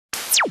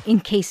in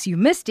case you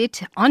missed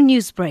it on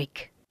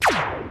Newsbreak.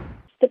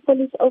 The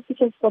police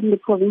officers from the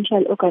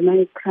Provincial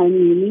Organized Crime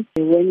Unit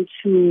went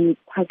to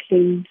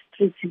Parkland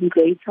Street in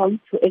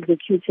Greytown to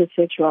execute a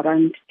search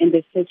warrant, and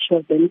the search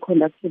was then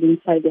conducted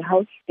inside the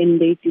house,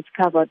 and they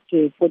discovered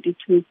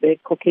 42 bag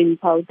cocaine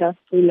powder,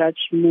 2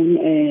 large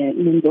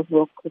moons of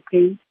rock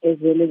cocaine, as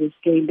well as a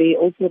scale. They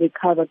also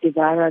recovered a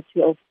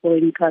variety of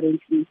foreign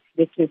currency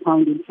that were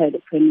found inside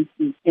the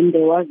premises, and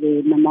there was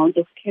an amount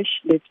of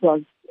cash that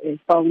was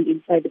found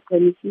inside the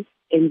premises,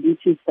 and this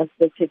is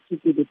suspected to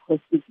be the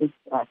proceeds of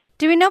drugs.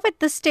 Do we know at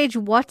this stage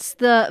what's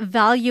the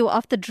value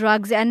of the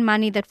drugs and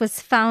money that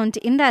was found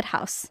in that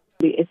house?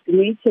 The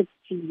estimated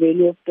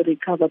value of the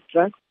recovered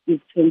drugs is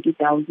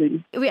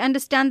 20,000. We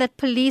understand that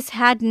police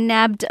had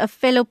nabbed a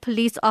fellow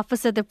police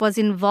officer that was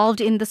involved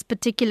in this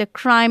particular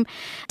crime.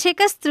 Take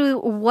us through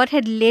what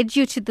had led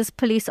you to this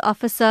police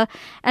officer,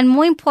 and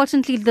more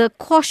importantly, the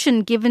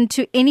caution given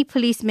to any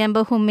police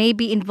member who may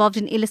be involved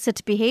in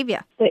illicit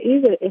behavior. There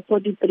is a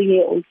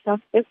 43-year-old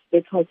suspect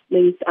that was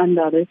placed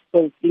under arrest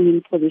for being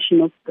in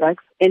possession of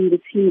drugs, and the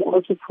team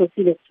also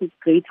proceeded to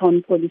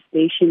Greytown Police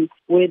Station,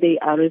 where they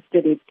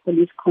arrested a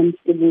police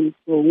constable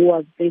who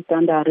was placed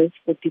under arrest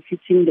for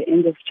defeating the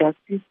end of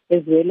justice,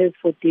 as well as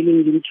for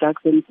dealing in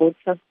drugs, and both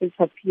suspects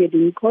appeared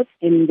in court,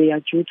 and they are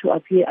due to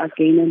appear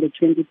again on the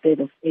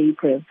 23rd of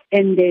April.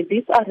 And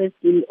this arrest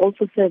will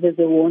also serve as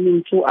a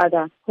warning to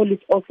other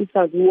police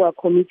officers who are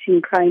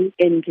committing crime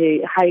and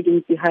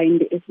hiding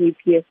behind the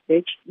SAPS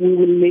badge. We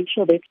will make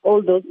sure that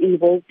all those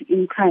involved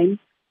in crime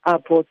are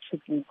brought to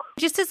book.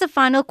 Just as a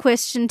final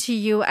question to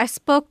you, I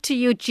spoke to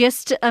you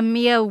just a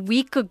mere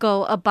week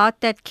ago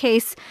about that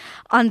case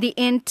on the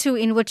N2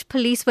 in which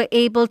police were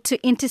able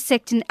to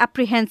intersect and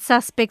apprehend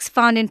suspects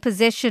found in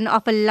possession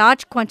of a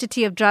large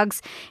quantity of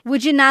drugs.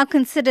 Would you now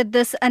consider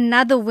this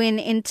another win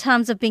in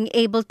terms of being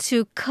able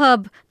to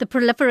curb the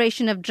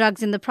proliferation of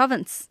drugs in the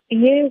province?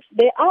 Yes,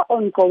 there are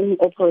ongoing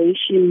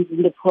operations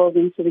in the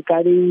province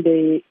regarding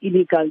the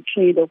illegal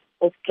trade of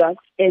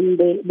drugs, and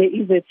there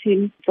is a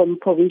team from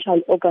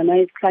Provincial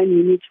Organized Crime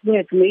Unit who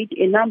have made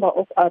a number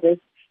of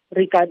arrests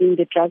regarding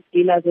the drug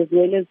dealers, as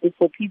well as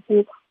for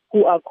people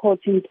who are caught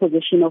in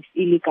possession of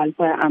illegal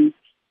firearms.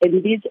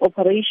 And these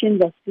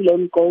operations are still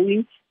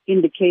ongoing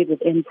in the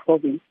KZN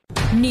province.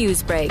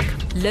 Newsbreak,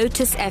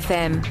 Lotus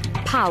FM,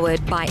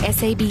 powered by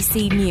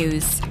SABC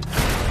News.